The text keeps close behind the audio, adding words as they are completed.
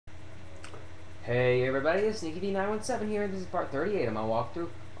Hey everybody, it's SneakyD917 here. This is part 38 of my walkthrough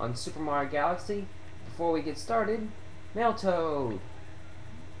on Super Mario Galaxy. Before we get started, Mail Toad,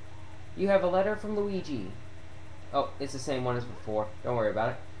 you have a letter from Luigi. Oh, it's the same one as before. Don't worry about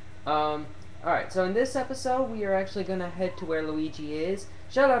it. Alright, so in this episode, we are actually going to head to where Luigi is.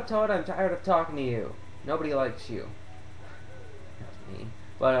 Shut up, Toad, I'm tired of talking to you. Nobody likes you. That's mean.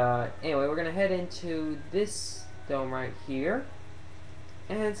 But, anyway, we're going to head into this dome right here.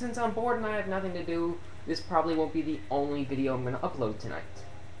 And since I'm bored and I have nothing to do, this probably won't be the only video I'm going to upload tonight.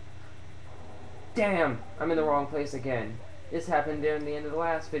 Damn! I'm in the wrong place again. This happened during the end of the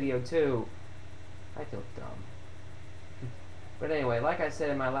last video, too. I feel dumb. But anyway, like I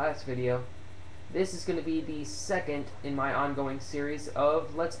said in my last video, this is going to be the second in my ongoing series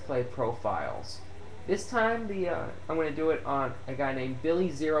of Let's Play profiles. This time, I'm going to do it on a guy named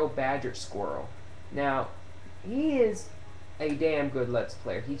Billy0BadgerSquirrel. Now, he is a damn good Let's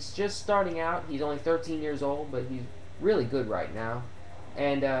Player. He's just starting out. He's only 13 years old, but he's really good right now.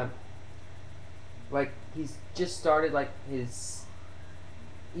 And, he's just started, he's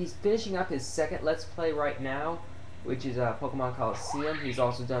finishing up his second Let's Play right now, which is Pokemon Coliseum. He's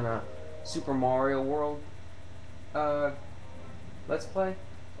also done a Super Mario World Let's Play,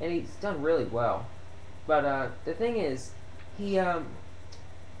 and he's done really well. But the thing is, he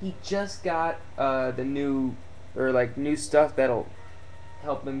just got the new stuff that'll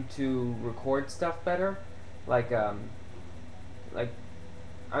help him to record stuff better. Like I'm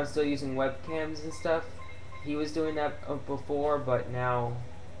still using webcams and stuff. He was doing that before, but now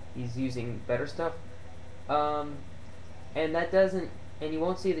he's using better stuff. And that doesn't, and you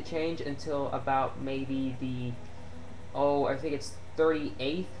won't see the change until about maybe the, I think it's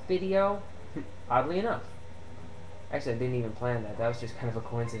 38th video. Oddly enough. Actually, I didn't even plan that. That was just kind of a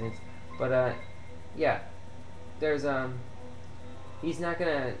coincidence. But yeah. There's you're not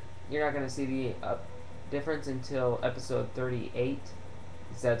gonna see the difference until episode 38,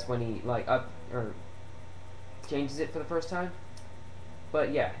 because that's when he changes it for the first time.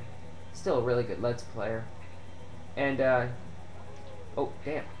 But yeah, still a really good Let's Player. And oh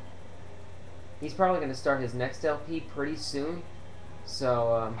damn, he's probably gonna start his next LP pretty soon.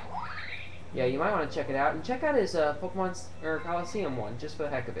 So yeah, you might want to check it out, and check out his Pokemon Coliseum one just for the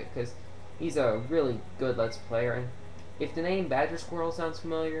heck of it, because he's a really good Let's Player. And if the name BadgerSquirrel sounds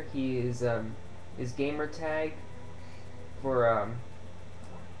familiar, he is his gamer tag for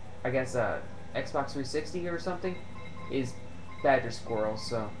I guess Xbox 360 or something is BadgerSquirrel.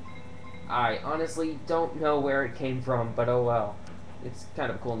 So I honestly don't know where it came from, but oh well, it's kind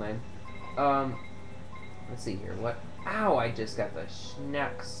of a cool name. Let's see here. What? Ow! I just got the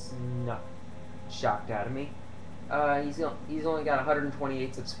snot shocked out of me. He's only got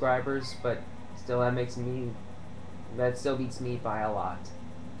 128 subscribers, but still that still beats me by a lot.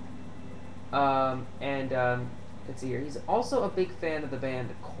 Let's see here. He's also a big fan of the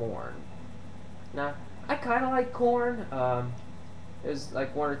band Korn. Now, I kind of like Korn. There's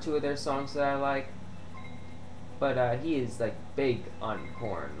like one or two of their songs that I like, but he is like big on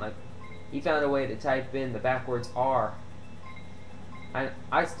Korn. Like, he found a way to type in the backwards R.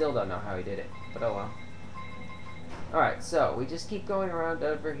 I still don't know how he did it, but oh well. Alright, so we just keep going around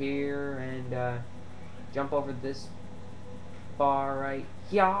over here and jump over this bar right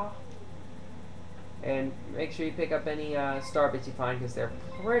here. And make sure you pick up any star bits you find, because they're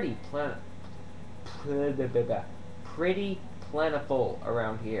pretty plentiful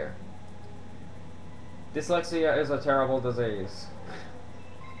around here. Dyslexia is a terrible disease.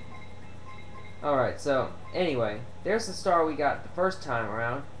 Alright, so anyway, there's the star we got the first time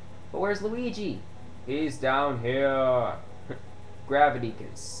around. But where's Luigi? He's down here. Gravity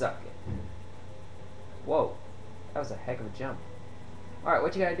can suck it. Whoa, that was a heck of a jump. Alright,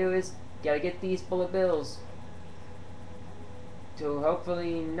 what you gotta do is, you gotta get these bullet bills to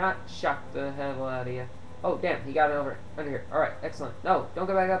hopefully not shock the hell out of you. Oh, damn, he got it under here. Alright, excellent. No, don't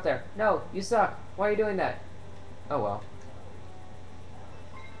go back up there. No, you suck. Why are you doing that? Oh, well.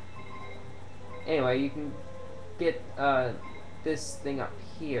 Anyway, you can get this thing up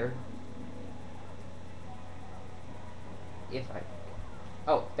here.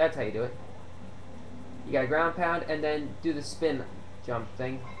 Oh, that's how you do it. You gotta ground pound and then do the spin jump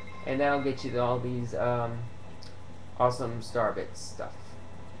thing, and that'll get you to all these awesome star bits stuff.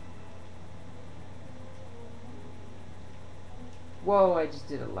 Whoa, I just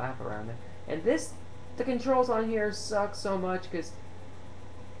did a lap around it. And the controls on here suck so much, because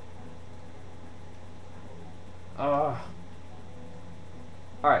alright,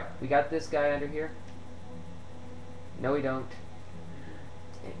 we got this guy under here. No, we don't.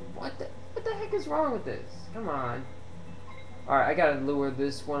 What the heck is wrong with this? Come on. Alright, I gotta lure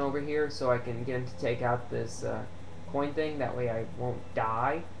this one over here so I can get him to take out this coin thing. That way I won't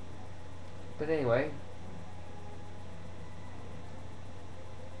die. But anyway.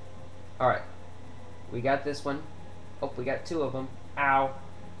 Alright. We got this one. Oh, we got 2 of them. Ow.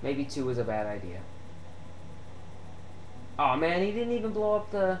 Maybe 2 was a bad idea. Oh man, he didn't even blow up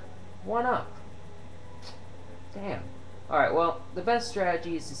the one up. Damn. Alright, well, the best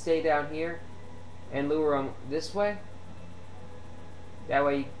strategy is to stay down here and lure him this way. That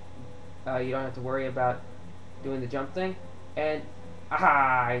way, you don't have to worry about doing the jump thing. And,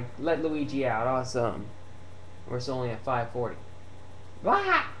 I let Luigi out. Awesome. We're still only at 540.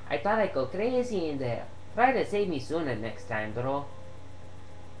 Wah! I thought I'd go crazy in there. Try to save me sooner next time, bro.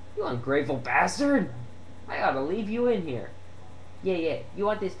 You ungrateful bastard! I ought to leave you in here. Yeah, you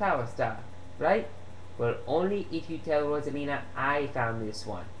want this power star, right? Well, only if you tell Rosalina I found this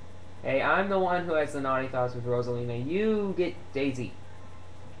one. Hey, I'm the one who has the naughty thoughts with Rosalina. You get Daisy.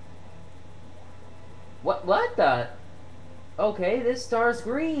 What the? Okay, this star's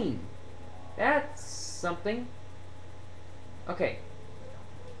green. That's something. Okay.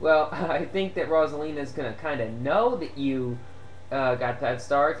 Well, I think that Rosalina's gonna kind of know that you got that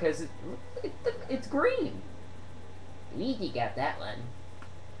star because it's green. Luigi got that one.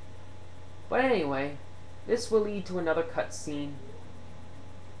 But anyway, this will lead to another cutscene.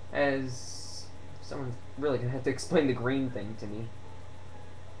 As someone's really gonna have to explain the green thing to me.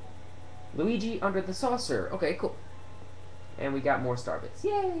 Luigi under the saucer. Okay, cool. And we got more star bits.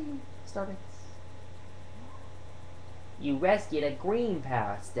 Yay! Star bits. You rescued a green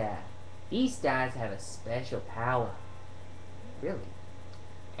power star. These stars have a special power. Really?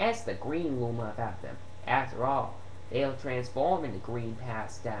 Ask the green Luma about them. After all, they'll transform into green power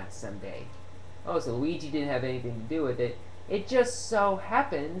stars someday. Oh, so Luigi didn't have anything to do with it. It just so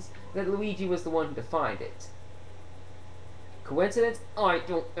happens that Luigi was the one who defined it. Coincidence? I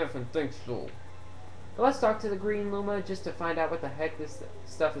don't effing think so. But let's talk to the green Luma just to find out what the heck this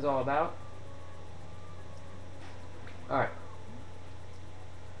stuff is all about. Alright.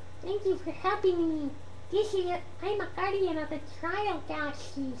 Thank you for helping me. I'm a guardian of the trial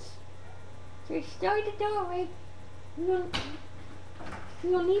galaxies. To restore the doorway,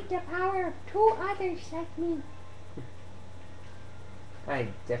 you'll need the power of 2 others like me. I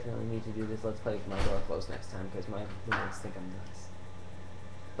definitely need to do this Let's Play with my door closed next time because my roommates think I'm nuts.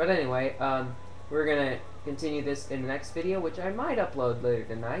 But anyway, we're gonna continue this in the next video, which I might upload later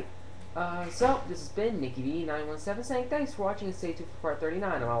tonight. So, this has been NickyB917 saying thanks for watching and stay tuned for part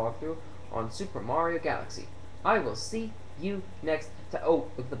 39 of my walkthrough on Super Mario Galaxy. I will see you next time. Oh,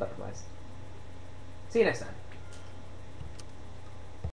 look at the butterflies. See you next time.